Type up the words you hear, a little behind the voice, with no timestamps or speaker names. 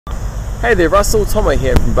Hey there, Russell, Tomo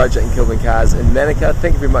here from Budget and Kelvin Cars in Manukau.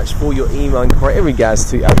 Thank you very much for your email inquiry in regards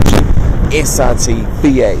to our Jeep SRT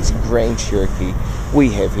V8 Grand Cherokee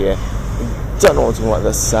we have here. Don't know what to talk about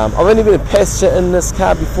this. I've only been a passenger in this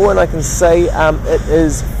car before, and I can say it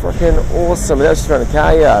is freaking awesome. And that's just around the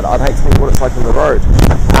car yard. I'd hate to think what it's like on the road.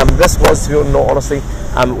 This was, to be honestly,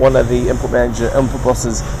 one of the input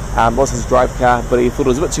bosses was his drive car, but he thought it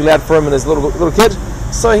was a bit too loud for him and his little kid,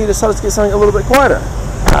 so he decided to get something a little bit quieter.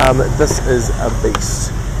 This is a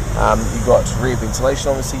beast. You've got rear ventilation,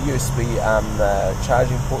 obviously, USB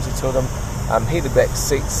charging ports, two of them, heated back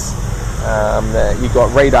seats. You've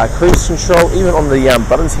got radar cruise control. Even on the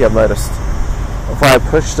buttons here, I've noticed, if I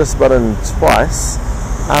push this button twice,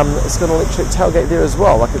 it's got an electric tailgate there as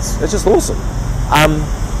well. Like it's just awesome.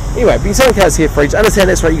 Anyway, been selling cars here for ages. Understand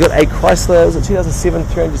that's right. You got a Chrysler. It was a 2007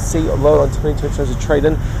 300C load on 22 inches of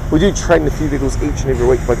trade-in. We do trade in a few vehicles each and every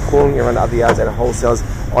week by calling around other yards and wholesalers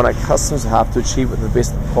on our customers' behalf to achieve the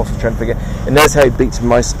best possible trade figure, and that's how you beat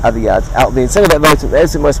most other yards out there. And saying that, though, to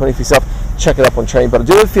the most money for yourself, check it up on trading. But I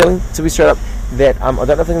do have a feeling, to be straight up, that I don't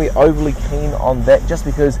know if they're going to be overly keen on that, just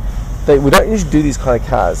because we don't usually do these kind of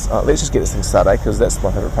cars. Let's just get this thing started, because that's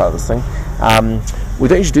my favourite part of this thing. We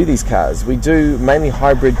don't usually do these cars. We do mainly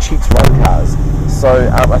hybrid, cheap-to-run cars. So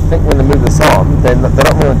I think when they move this on, then they're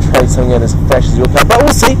not going to trade something in as flash as your car. But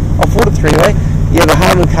we'll see. I'll forward it through anyway. You have a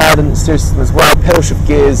Harman Kardon stereo system as well, pedal shift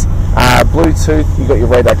gears, Bluetooth. You've got your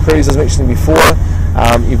radar cruise, as mentioned before.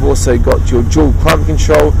 You've also got your dual climate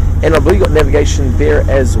control, and I believe you've got navigation there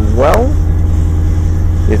as well.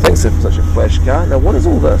 You think so for such a flash car. Now, what is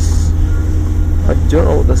all this? I don't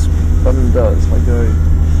know what this button does. If I go,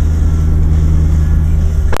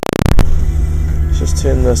 let's just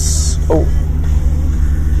turn this. Oh,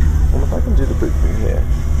 I wonder if I can do the boot thing here.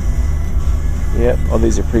 Yep. Oh,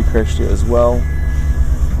 these are pre-crashed here as well.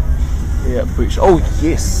 Yeah, boot. Oh,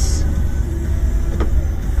 yes.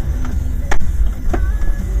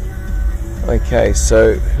 Okay,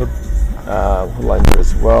 so hood line there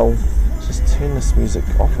as well. Just turn this music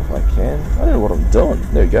off if I can. I don't know what I'm doing.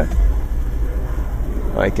 There we go.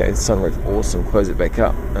 Okay, sunroof, awesome. Close it back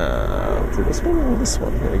up. Do this one or this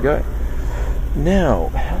one? There we go. Now,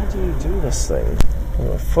 how do you do this thing? Put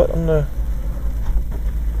my foot on the.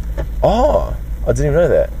 Oh, I didn't even know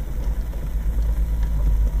that.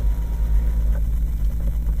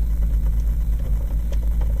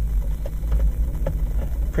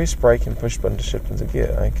 Press brake and push button to shift into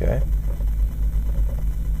gear. Okay.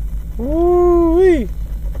 Woo-wee.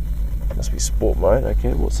 Must be sport mode.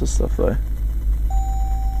 Okay, what's this stuff though?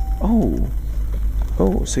 Oh,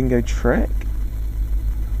 so you can go track?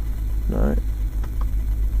 No.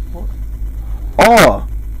 What? Oh,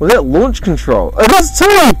 was that launch control? Oh, that's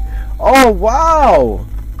too! Oh, wow!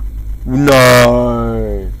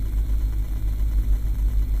 No!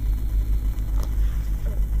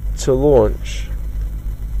 To launch,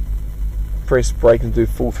 press brake and do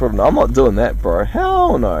full throttle. No, I'm not doing that, bro.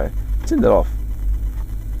 Hell no. Turn that off.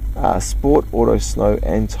 Sport, auto, snow,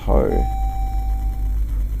 and tow.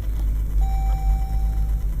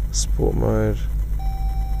 Sport mode.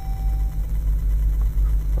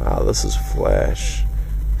 Wow, this is flash.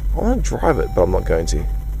 I want to drive it, but I'm not going to.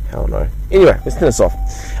 Hell no. Anyway, let's turn this off.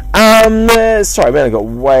 Sorry, man, I got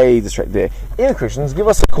way distracted there. Any questions, give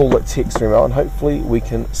us a call at text or email, and hopefully we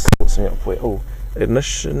can sort something out for you. Oh,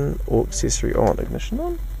 ignition or accessory on. Ignition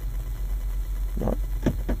on? No.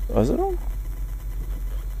 Oh, is it on?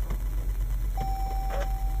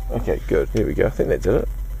 Okay, good. Here we go. I think that did it.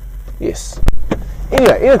 Yes.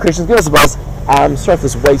 Anyway, any questions, give us a buzz. Sorry for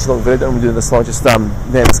this way too long video, don't want to do this long, just man,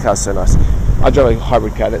 this car's so nice. I drive a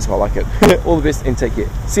hybrid car, that's why I like it. All the best and take care.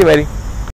 See you, matey.